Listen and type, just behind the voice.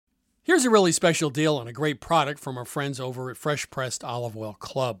Here's a really special deal on a great product from our friends over at Fresh Pressed Olive Oil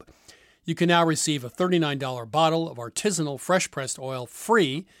Club. You can now receive a $39 bottle of artisanal fresh pressed oil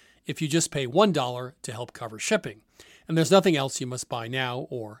free if you just pay $1 to help cover shipping. And there's nothing else you must buy now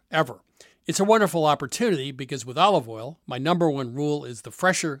or ever. It's a wonderful opportunity because with olive oil, my number one rule is the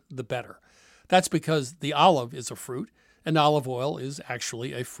fresher, the better. That's because the olive is a fruit, and olive oil is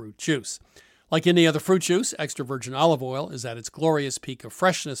actually a fruit juice. Like any other fruit juice, extra virgin olive oil is at its glorious peak of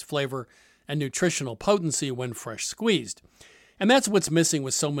freshness, flavor, and nutritional potency when fresh squeezed. And that's what's missing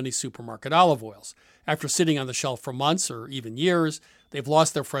with so many supermarket olive oils. After sitting on the shelf for months or even years, they've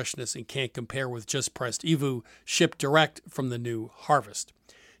lost their freshness and can't compare with just pressed EVOO shipped direct from the new harvest.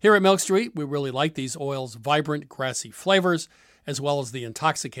 Here at Milk Street, we really like these oils' vibrant, grassy flavors, as well as the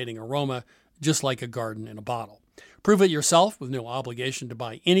intoxicating aroma, just like a garden in a bottle. Prove it yourself with no obligation to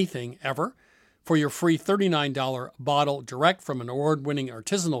buy anything ever. For your free $39 bottle direct from an award-winning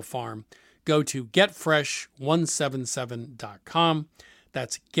artisanal farm, go to getfresh177.com.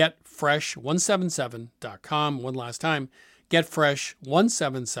 That's getfresh177.com. One last time,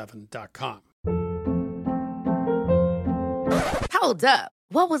 getfresh177.com. Hold up.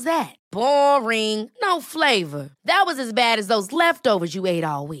 What was that? Boring. No flavor. That was as bad as those leftovers you ate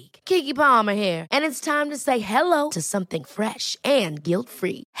all week. Keke Palmer here, and it's time to say hello to something fresh and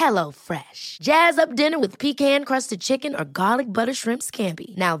guilt-free. Hello Fresh. Jazz up dinner with pecan-crusted chicken or garlic butter shrimp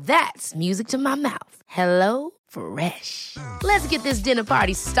scampi. Now that's music to my mouth. Hello Fresh. Let's get this dinner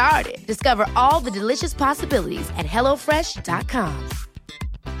party started. Discover all the delicious possibilities at hellofresh.com.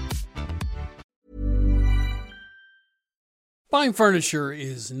 Buying furniture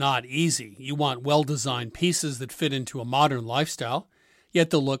is not easy. You want well-designed pieces that fit into a modern lifestyle, yet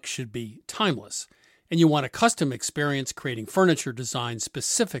the look should be timeless. And you want a custom experience creating furniture designed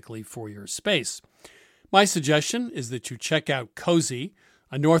specifically for your space. My suggestion is that you check out Cozy,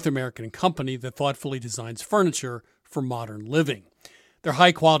 a North American company that thoughtfully designs furniture for modern living. Their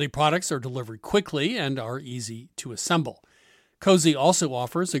high-quality products are delivered quickly and are easy to assemble. Cozy also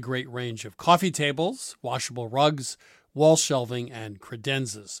offers a great range of coffee tables, washable rugs, wall shelving, and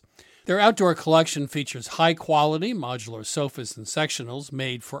credenzas. Their outdoor collection features high-quality modular sofas and sectionals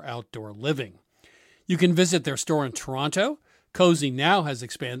made for outdoor living. You can visit their store in Toronto. Cozy now has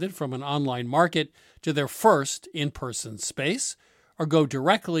expanded from an online market to their first in-person space, or go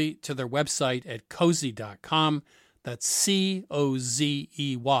directly to their website at cozy.com. That's COZEY.com.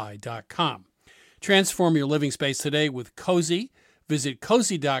 Transform your living space today with Cozy. Visit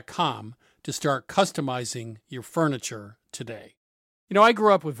cozy.com to start customizing your furniture today. You know, I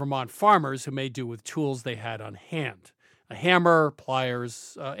grew up with Vermont farmers who made do with tools they had on hand. A hammer,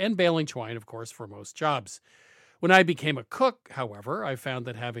 pliers, and baling twine, of course, for most jobs. When I became a cook, however, I found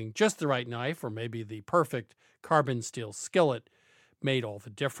that having just the right knife or maybe the perfect carbon steel skillet made all the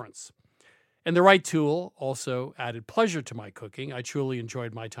difference. And the right tool also added pleasure to my cooking. I truly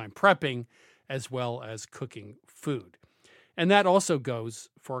enjoyed my time prepping as well as cooking food. And that also goes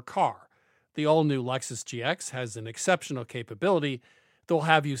for a car. The all-new Lexus GX has an exceptional capability that will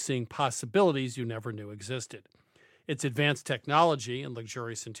have you seeing possibilities you never knew existed. Its advanced technology and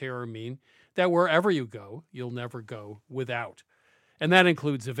luxurious interior mean that wherever you go, you'll never go without. And that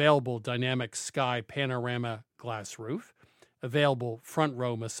includes available dynamic sky panorama glass roof, available front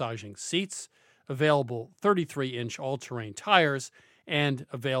row massaging seats, available 33-inch all-terrain tires, and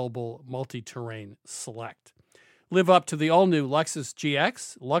available multi-terrain select. Live up to the all-new Lexus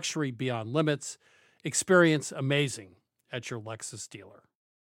GX, luxury beyond limits. Experience amazing at your Lexus dealer.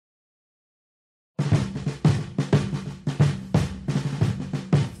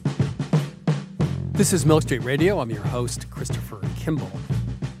 This is Milk Street Radio. I'm your host, Christopher Kimball.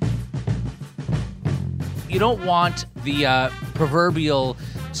 You don't want the proverbial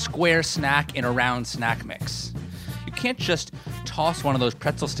square snack in a round snack mix. You can't just toss one of those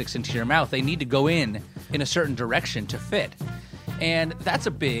pretzel sticks into your mouth. They need to go in a certain direction to fit. And that's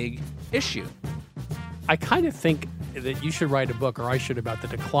a big issue. I kind of think that you should write a book, or I should, about the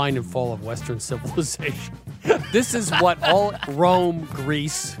decline and fall of Western civilization. This is what all Rome,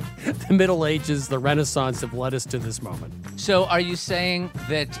 Greece, the Middle Ages, the Renaissance have led us to this moment. So are you saying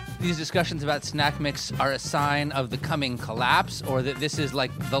that these discussions about snack mix are a sign of the coming collapse, or that this is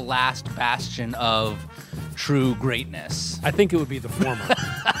like the last bastion of true greatness? I think it would be the former.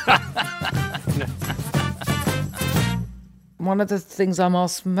 One of the things I'm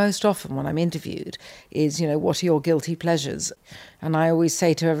asked most often when I'm interviewed is, what are your guilty pleasures? And I always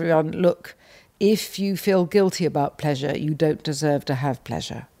say to everyone, look, if you feel guilty about pleasure, you don't deserve to have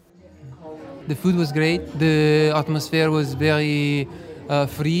pleasure. The food was great. The atmosphere was very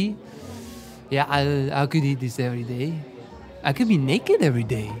free. Yeah, I could eat this every day. I could be naked every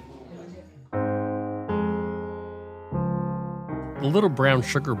day. The little brown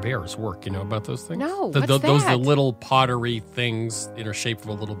sugar bears work. You know about those things? No, Those what's the that? little pottery things in a shape of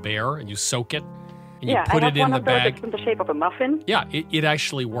a little bear, and you soak it, and you Yeah, put I it have in one the of those bag. that's in the shape of a muffin. Yeah, it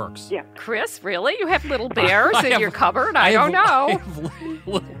actually works. Yeah. Chris, really? You have little bears I in have- your cupboard? I don't have- know. I have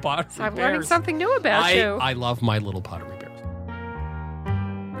little pottery I'm bears. learning something new about you. I love my little pottery bears.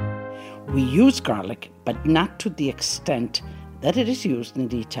 We use garlic, but not to the extent that it is used in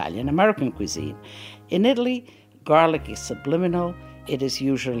the Italian-American cuisine. In Italy, garlic is subliminal. It is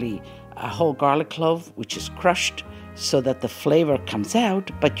usually a whole garlic clove, which is crushed so that the flavor comes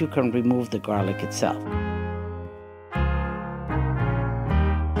out, but you can remove the garlic itself.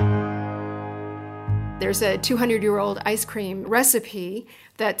 There's a 200-year-old ice cream recipe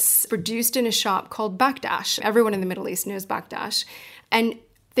that's produced in a shop called Bakdash. Everyone in the Middle East knows Bakdash. And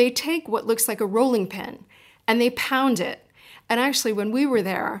they take what looks like a rolling pin and they pound it. And actually, when we were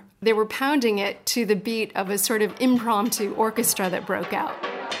there, they were pounding it to the beat of a sort of impromptu orchestra that broke out.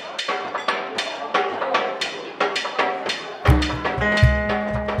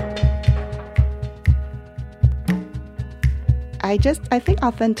 I think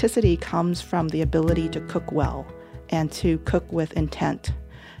authenticity comes from the ability to cook well and to cook with intent.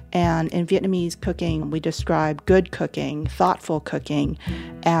 And in Vietnamese cooking, we describe good cooking, thoughtful cooking,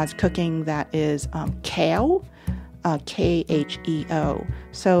 as cooking that is kheo, Kheo.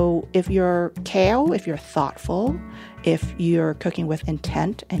 So if you're kheo, if you're thoughtful, if you're cooking with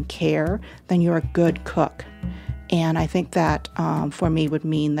intent and care, then you're a good cook. And I think that for me would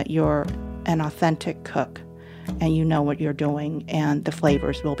mean that you're an authentic cook and you know what you're doing and the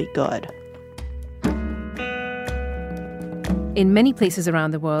flavors will be good. In many places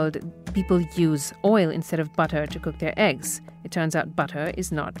around the world, people use oil instead of butter to cook their eggs. It turns out butter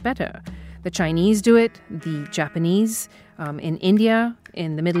is not better. The Chinese do it, the Japanese, in India,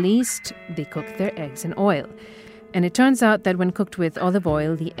 in the Middle East, they cook their eggs in oil. And it turns out that when cooked with olive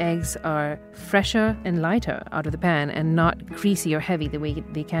oil, the eggs are fresher and lighter out of the pan and not greasy or heavy the way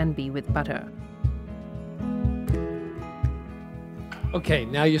they can be with butter. Okay,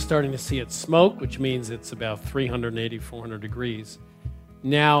 now you're starting to see it smoke, which means it's about 380, 400 degrees.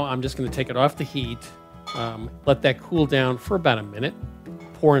 Now I'm just going to take it off the heat, let that cool down for about a minute,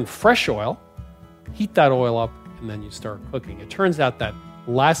 pour in fresh oil, heat that oil up, and then you start cooking. It turns out that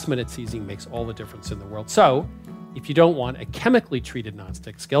last-minute seasoning makes all the difference in the world. So if you don't want a chemically treated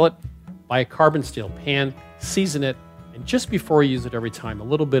nonstick skillet, buy a carbon steel pan, season it, and just before you use it every time, a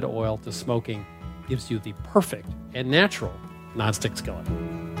little bit of oil to smoking gives you the perfect and natural nonstick skillet.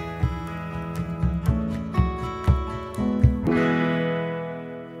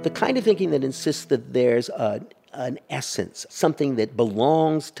 The kind of thinking that insists that there's an essence, something that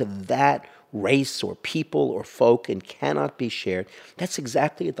belongs to that race or people or folk and cannot be shared, that's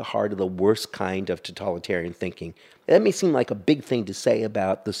exactly at the heart of the worst kind of totalitarian thinking. That may seem like a big thing to say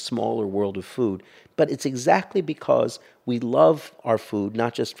about the smaller world of food, but it's exactly because we love our food,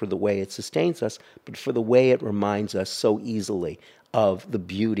 not just for the way it sustains us, but for the way it reminds us so easily of the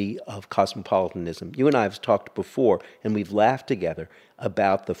beauty of cosmopolitanism. You and I have talked before, and we've laughed together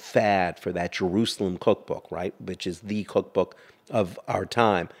about the fad for that Jerusalem cookbook, right, which is the cookbook of our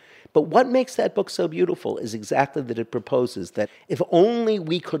time. But what makes that book so beautiful is exactly that it proposes that if only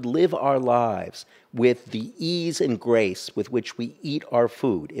we could live our lives with the ease and grace with which we eat our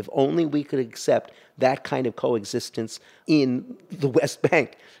food, if only we could accept that kind of coexistence in the West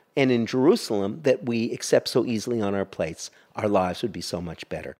Bank and in Jerusalem that we accept so easily on our plates, our lives would be so much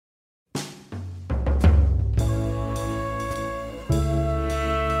better.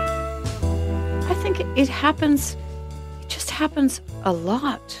 I think it just happens a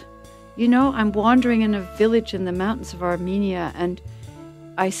lot. You know, I'm wandering in a village in the mountains of Armenia and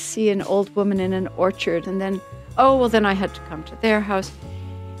I see an old woman in an orchard and then I had to come to their house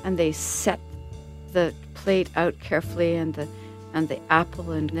and they set the plate out carefully and the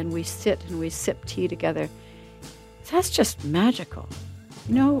apple and then we sit and we sip tea together. That's just magical.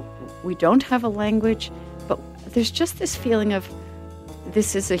 You know, we don't have a language, but there's just this feeling of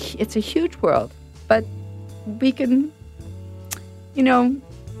it's a huge world, but we can, you know,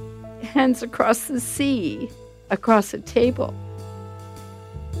 hands across the sea, across a table.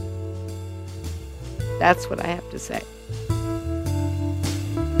 That's what I have to say.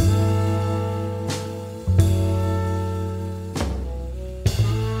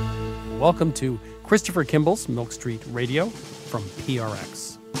 Welcome to Christopher Kimball's Milk Street Radio from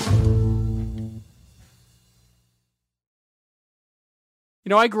PRX. You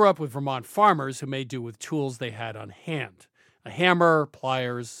know, I grew up with Vermont farmers who made do with tools they had on hand. A hammer,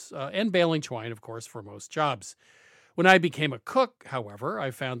 pliers, and baling twine, of course, for most jobs. When I became a cook, however, I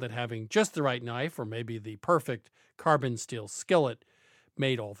found that having just the right knife or maybe the perfect carbon steel skillet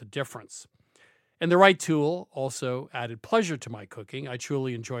made all the difference. And the right tool also added pleasure to my cooking. I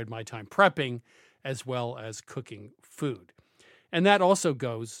truly enjoyed my time prepping as well as cooking food. And that also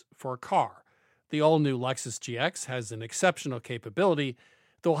goes for a car. The all-new Lexus GX has an exceptional capability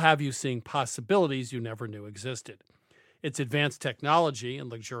that will have you seeing possibilities you never knew existed. Its advanced technology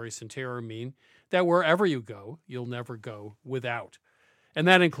and luxurious interior mean that wherever you go, you'll never go without. And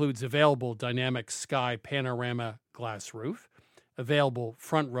that includes available dynamic sky panorama glass roof, available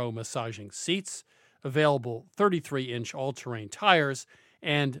front row massaging seats, available 33-inch all-terrain tires,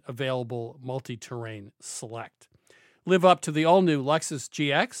 and available multi-terrain select. Live up to the all-new Lexus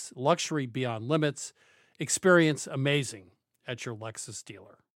GX, luxury beyond limits. Experience amazing at your Lexus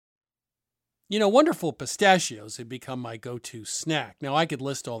dealer. You know, Wonderful Pistachios have become my go-to snack. Now, I could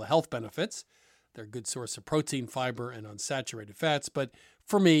list all the health benefits. They're a good source of protein, fiber, and unsaturated fats, but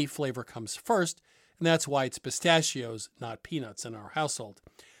for me, flavor comes first, and that's why it's pistachios, not peanuts, in our household.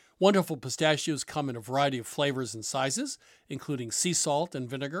 Wonderful Pistachios come in a variety of flavors and sizes, including sea salt and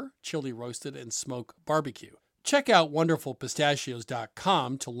vinegar, chili roasted, and smoke barbecue. Check out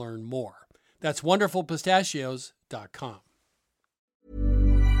wonderfulpistachios.com to learn more. That's wonderfulpistachios.com.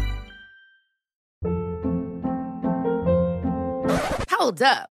 Hold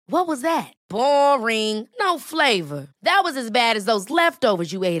up. What was that? Boring. No flavor. That was as bad as those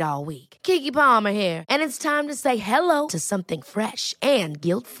leftovers you ate all week. Keke Palmer here, and it's time to say hello to something fresh and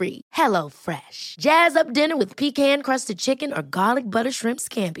guilt-free. Hello Fresh. Jazz up dinner with pecan-crusted chicken or garlic butter shrimp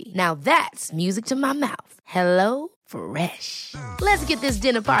scampi. Now that's music to my mouth. Hello Fresh. Let's get this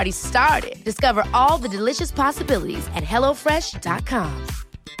dinner party started. Discover all the delicious possibilities at hellofresh.com.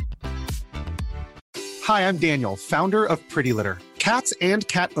 Hi, I'm Daniel, founder of Pretty Litter. Cats and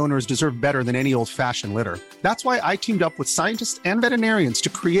cat owners deserve better than any old-fashioned litter. That's why I teamed up with scientists and veterinarians to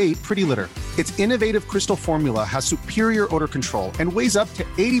create Pretty Litter. Its innovative crystal formula has superior odor control and weighs up to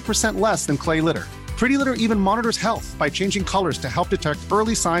 80% less than clay litter. Pretty Litter even monitors health by changing colors to help detect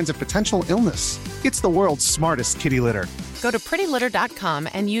early signs of potential illness. It's the world's smartest kitty litter. Go to prettylitter.com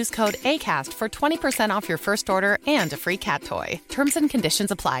and use code ACAST for 20% off your first order and a free cat toy. Terms and conditions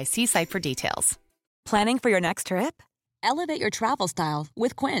apply. See site for details. Planning for your next trip? Elevate your travel style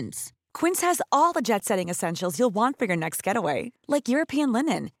with Quince. Quince has all the jet-setting essentials you'll want for your next getaway, like European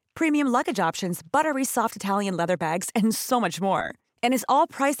linen, premium luggage options, buttery soft Italian leather bags, and so much more. And is all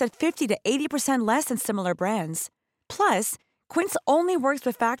priced at 50 to 80% less than similar brands. Plus, Quince only works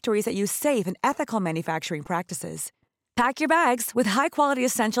with factories that use safe and ethical manufacturing practices. Pack your bags with high-quality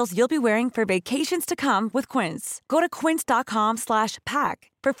essentials you'll be wearing for vacations to come with Quince. Go to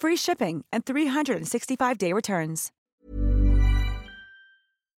quince.com/pack for free shipping and 365-day returns.